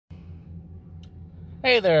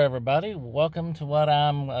Hey there, everybody. Welcome to what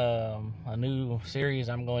a new series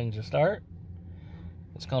I'm going to start.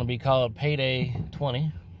 It's going to be called Payday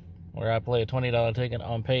 20, where I play a $20 ticket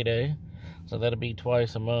on Payday. So that'll be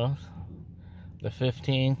twice a month, the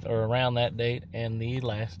 15th or around that date, and the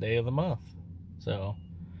last day of the month. So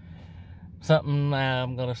something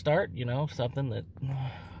I'm going to start, something that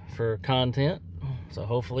for content. So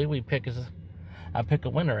hopefully I pick a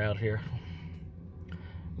winner out here.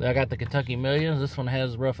 I got the Kentucky Millions. This one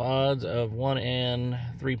has rough odds of 1 in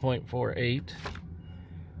 3.48.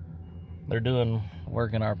 They're doing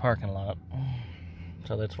work in our parking lot,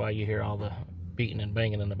 so that's why you hear all the beating and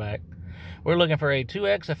banging in the back. We're looking for a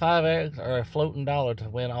 2x, a 5x, or a floating dollar to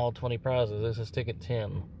win all 20 prizes. This is ticket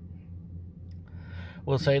 10.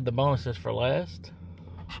 We'll save the bonuses for last.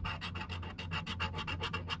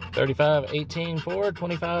 35, 18, 4,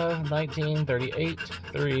 25, 19, 38,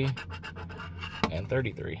 3, and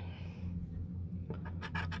 33.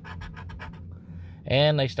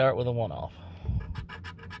 And they start with a one-off.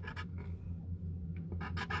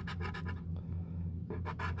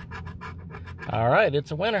 All right,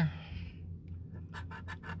 it's a winner.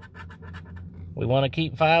 We want to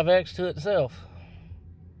keep 5x to itself.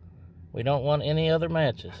 We don't want any other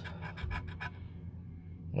matches.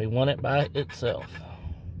 We want it by itself.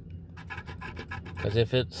 Because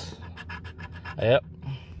if it's, yep,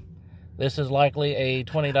 this is likely a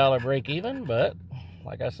 $20 break even, but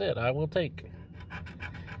like I said, I will take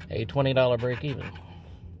a $20 break even.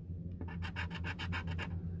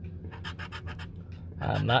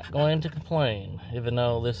 I'm not going to complain, even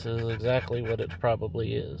though this is exactly what it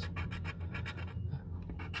probably is.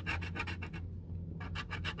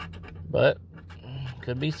 But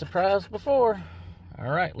could be surprised before.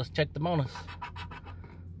 All right, let's check the bonus.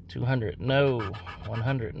 200, no.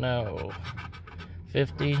 100, no.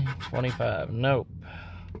 50, 25, nope.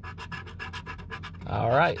 All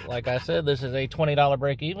right, like I said, this is a $20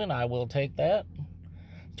 break even. I will take that.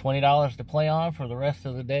 $20 to play on for the rest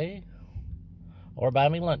of the day, or buy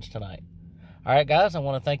me lunch tonight. All right, guys, I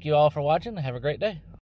want to thank you all for watching. Have a great day.